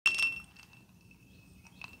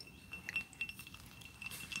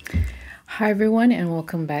Hi everyone, and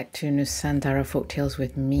welcome back to Nusantara Folktales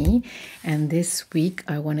with me. And this week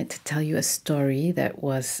I wanted to tell you a story that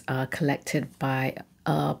was collected by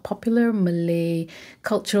a popular Malay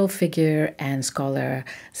cultural figure and scholar,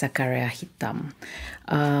 Zakaria Hitam.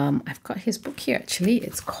 I've got his book here actually.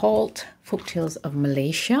 It's called Folktales of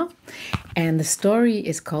Malaysia, and the story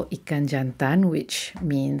is called Ikan Jantan, which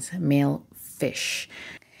means male fish.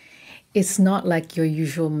 It's not like your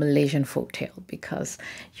usual Malaysian folktale because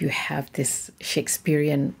you have this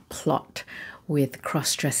Shakespearean plot with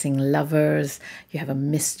cross-dressing lovers, you have a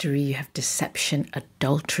mystery, you have deception,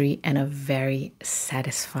 adultery, and a very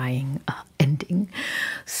satisfying ending.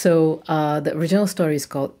 So the original story is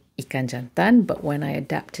called Ikan Jantan, but when I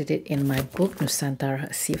adapted it in my book, Nusantara,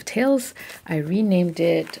 A Sea of Tales, I renamed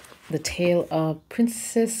it The Tale of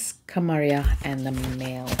Princess Khamariah and the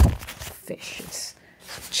Male Fish.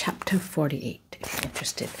 Chapter 48, if you're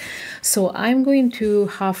interested. So I'm going to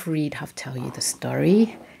half read, half tell you the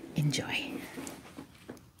story. Enjoy.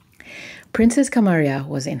 Princess Khamariah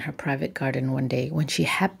was in her private garden one day when she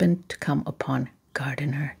happened to come upon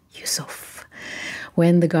gardener Yusuf.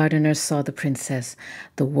 When the gardener saw the princess,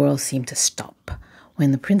 the world seemed to stop.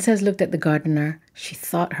 When the princess looked at the gardener, she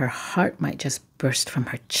thought her heart might just burst from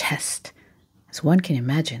her chest. As one can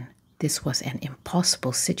imagine, this was an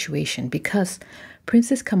impossible situation because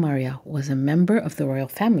Princess Khamariah was a member of the royal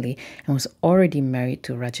family and was already married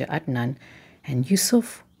to Raja Adnan, and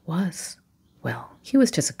Yusuf was, well, he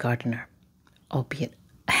was just a gardener, albeit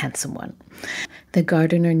a handsome one. The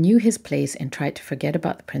gardener knew his place and tried to forget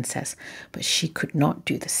about the princess, but she could not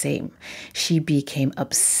do the same. She became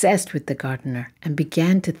obsessed with the gardener and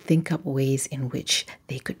began to think up ways in which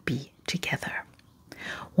they could be together.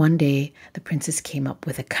 One day, the princess came up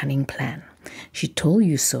with a cunning plan. She told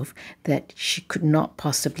Yusuf that she could not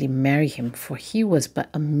possibly marry him, for he was but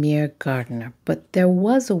a mere gardener, but there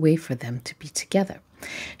was a way for them to be together.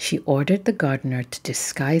 She ordered the gardener to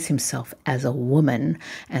disguise himself as a woman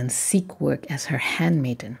and seek work as her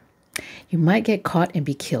handmaiden. "You might get caught and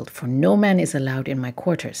be killed, for no man is allowed in my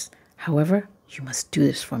quarters. However, you must do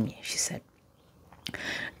this for me," she said.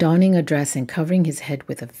 Donning a dress and covering his head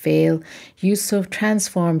with a veil, Yusuf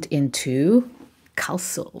transformed into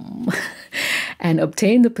Kalsum and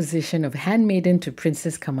obtained the position of handmaiden to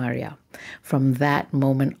Princess Khamariah. From that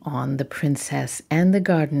moment on, the princess and the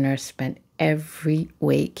gardener spent every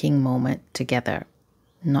waking moment together,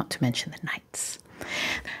 not to mention the nights.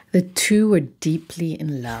 The two were deeply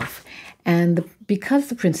in love, and because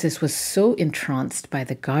the princess was so entranced by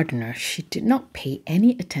the gardener, she did not pay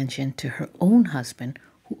any attention to her own husband,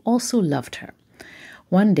 who also loved her.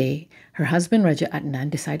 One day, her husband Raja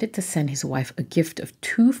Adnan decided to send his wife a gift of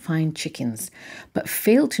 2 fine chickens, but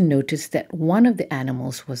failed to notice that one of the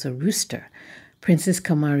animals was a rooster. Princess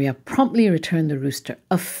Khamariah promptly returned the rooster,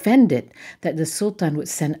 offended that the Sultan would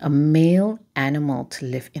send a male animal to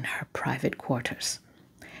live in her private quarters.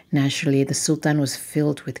 Naturally, the Sultan was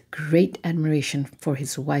filled with great admiration for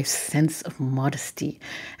his wife's sense of modesty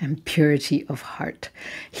and purity of heart.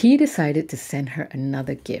 He decided to send her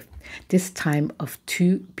another gift, this time of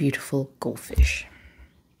 2 beautiful goldfish.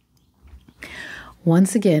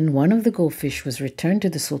 Once again, one of the goldfish was returned to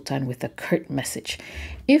the Sultan with a curt message.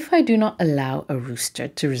 "If I do not allow a rooster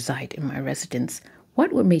to reside in my residence,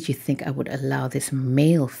 what would make you think I would allow this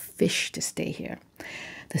male fish to stay here?"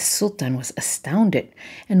 The Sultan was astounded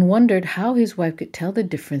and wondered how his wife could tell the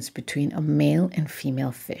difference between a male and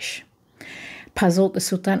female fish. Puzzled, the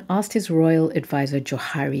Sultan asked his royal advisor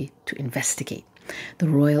Johari to investigate. The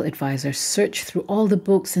royal advisor searched through all the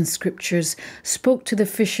books and scriptures, spoke to the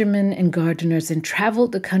fishermen and gardeners, and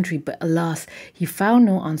traveled the country, but alas, he found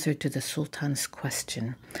no answer to the Sultan's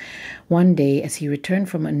question. One day, as he returned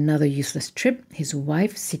from another useless trip, his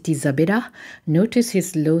wife, Siti Zabida, noticed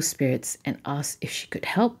his low spirits and asked if she could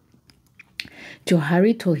help.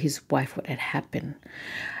 Johari told his wife what had happened.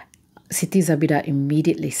 Siti Zabida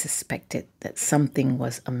immediately suspected that something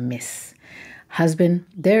was amiss. "Husband,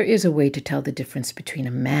 there is a way to tell the difference between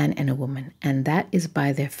a man and a woman, and that is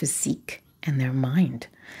by their physique and their mind.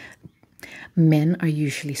 Men are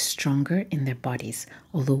usually stronger in their bodies,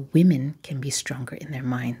 although women can be stronger in their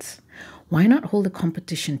minds. Why not hold a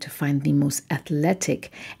competition to find the most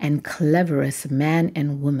athletic and cleverest man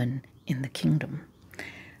and woman in the kingdom?"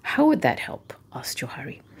 "How would that help?" asked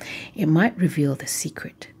Johari. "It might reveal the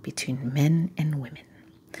secret between men and women."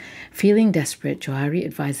 Feeling desperate, Johari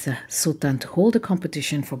advised the Sultan to hold a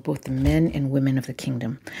competition for both the men and women of the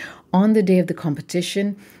kingdom. On the day of the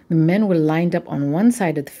competition, the men were lined up on one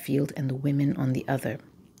side of the field and the women on the other.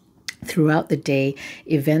 Throughout the day,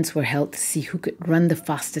 events were held to see who could run the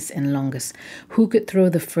fastest and longest, who could throw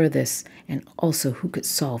the furthest, and also who could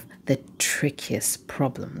solve the trickiest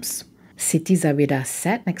problems. Siti Zabida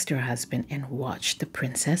sat next to her husband and watched the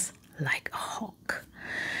princess like a hawk.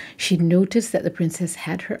 She noticed that the princess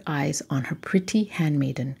had her eyes on her pretty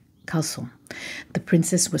handmaiden, Kalsum. The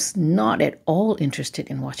princess was not at all interested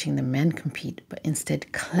in watching the men compete, but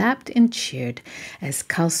instead clapped and cheered as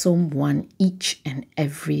Kalsum won each and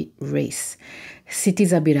every race. Siti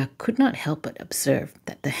Zabira could not help but observe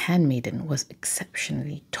that the handmaiden was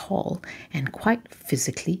exceptionally tall and quite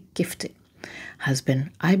physically gifted.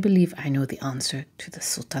 "Husband, I believe I know the answer to the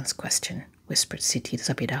Sultan's question," whispered Siti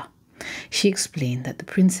Zabira. She explained that the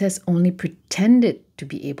princess only pretended to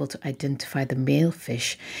be able to identify the male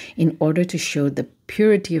fish in order to show the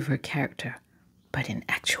purity of her character. But in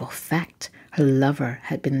actual fact, her lover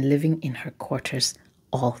had been living in her quarters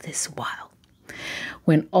all this while.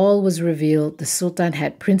 When all was revealed, the Sultan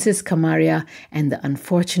had Princess Khamariah and the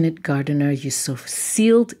unfortunate gardener Yusuf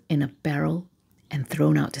sealed in a barrel and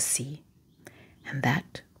thrown out to sea. And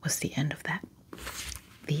that was the end of that.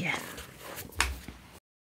 The end.